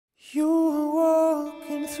You were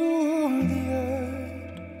walking through the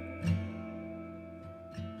earth,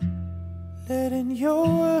 letting your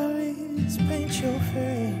worries paint your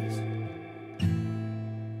face.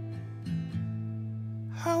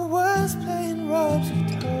 I was playing Rob's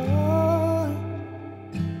guitar,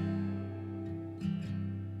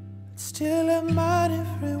 still at my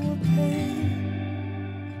different were paid.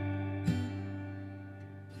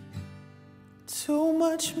 Too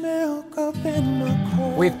much milk up in my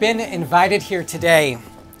cold. We've been invited here today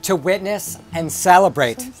to witness and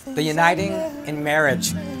celebrate the uniting in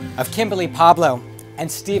marriage of Kimberly Pablo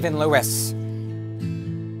and Stephen Lewis.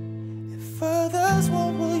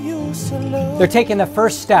 They're taking the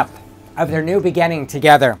first step of their new beginning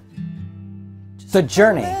together. The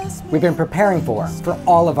journey we've been preparing for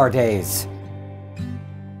all of our days.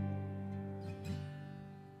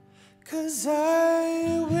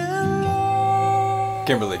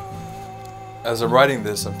 Kimberly, as I'm writing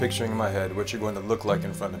this, I'm picturing in my head what you're going to look like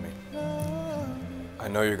in front of me. I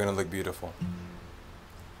know you're going to look beautiful.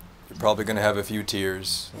 You're probably going to have a few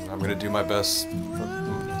tears, and I'm going to do my best for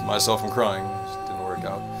myself from crying. It just didn't work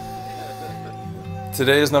out.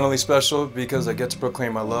 Today is not only special because I get to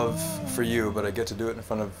proclaim my love for you, but I get to do it in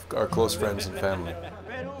front of our close friends and family.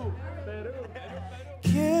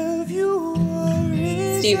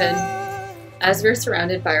 Stephen, as we're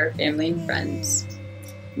surrounded by our family and friends,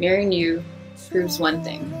 marrying you proves one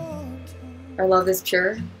thing. Our love is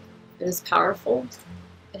pure, it is powerful,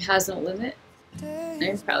 it has no limit, and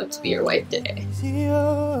I'm proud to be your wife today.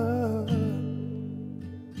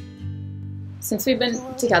 Since we've been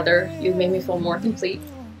together, you've made me feel more complete,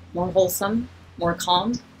 more wholesome, more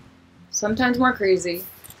calm, sometimes more crazy,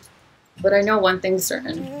 but I know one thing's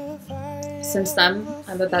certain. Since then,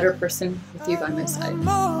 I'm a better person with you by my side.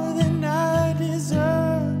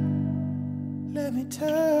 Let me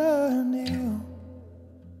turn to you.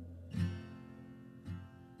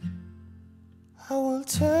 I will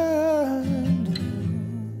turn to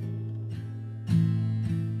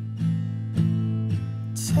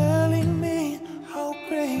you, telling me how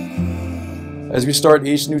great it is. As we start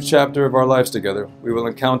each new chapter of our lives together, we will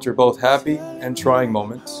encounter both happy and trying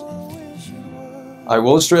moments. I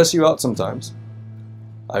will stress you out sometimes.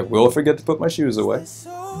 I will forget to put my shoes away.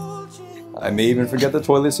 I may even forget the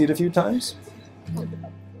toilet seat a few times.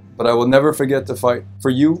 But I will never forget to fight for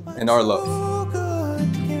you and our love.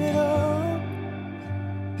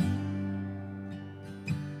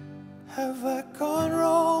 Have I gone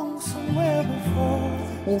wrong somewhere before?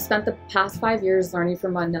 We've spent the past 5 years learning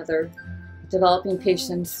from one another, developing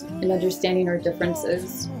patience and understanding our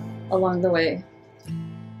differences along the way.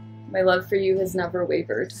 My love for you has never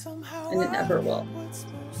wavered, and it never will.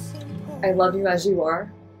 I love you as you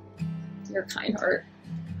are, your kind heart,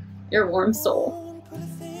 your warm soul,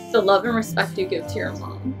 the love and respect you give to your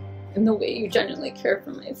mom, and the way you genuinely care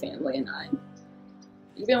for my family and I,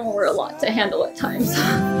 even when we're a lot to handle at times.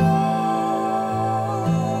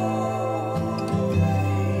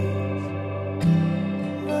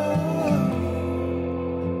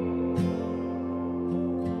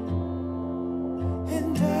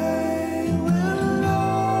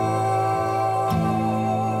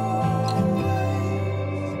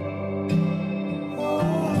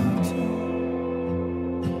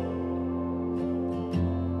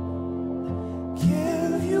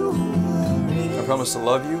 I promise to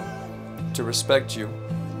love you, to respect you,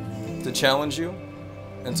 to challenge you,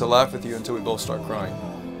 and to laugh with you until we both start crying.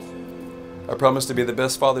 I promise to be the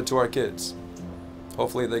best father to our kids.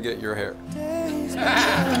 Hopefully they get your hair.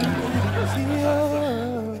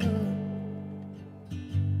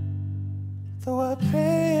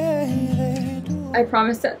 I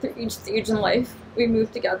promise that through each stage in life we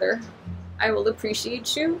move together, I will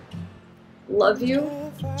appreciate you, love you,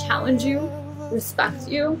 challenge you, respect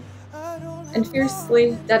you, and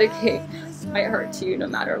fiercely dedicate my heart to you no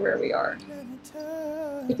matter where we are,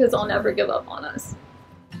 because I'll never give up on us.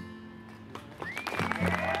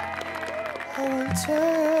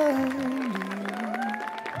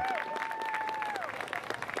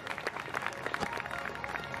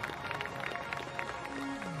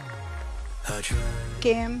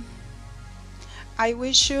 Kim, I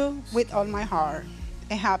wish you with all my heart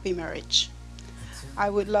a happy marriage. I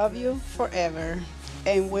would love you forever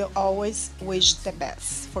and will always wish the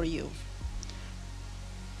best for you.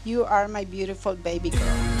 You are my beautiful baby girl.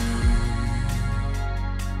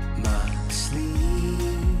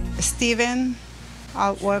 Stephen,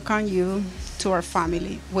 I welcome you to our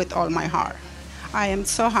family with all my heart. I am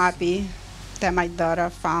so happy that my daughter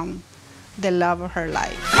found the love of her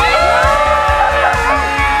life.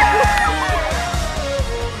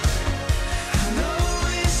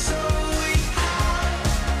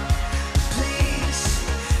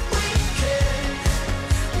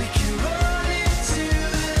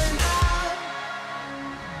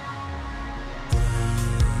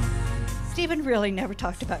 really never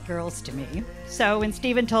talked about girls to me. So when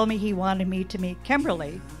Stephen told me he wanted me to meet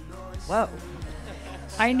Kimberly, whoa,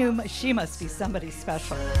 I knew she must be somebody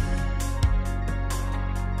special.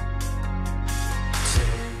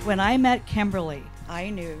 When I met Kimberly, I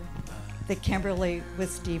knew that Kimberly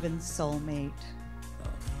was Stephen's soulmate.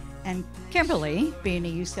 And Kimberly, being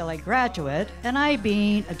a UCLA graduate, and I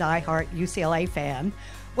being a diehard UCLA fan,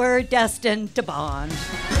 were destined to bond.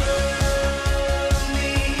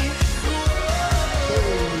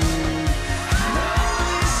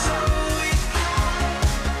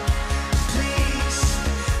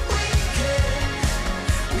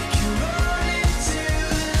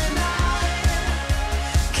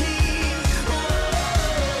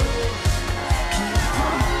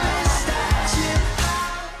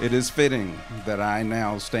 It is fitting that I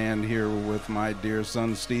now stand here with my dear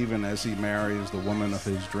son Stephen as he marries the woman of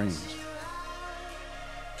his dreams.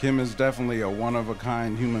 Kim is definitely a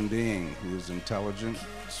one-of-a-kind human being who is intelligent,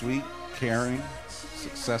 sweet, caring,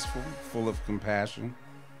 successful, full of compassion,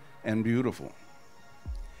 and beautiful.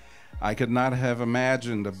 I could not have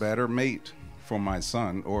imagined a better mate for my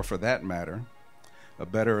son, or for that matter, a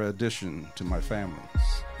better addition to my family.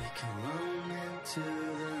 We can roam into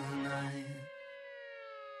the night.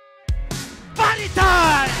 Party time!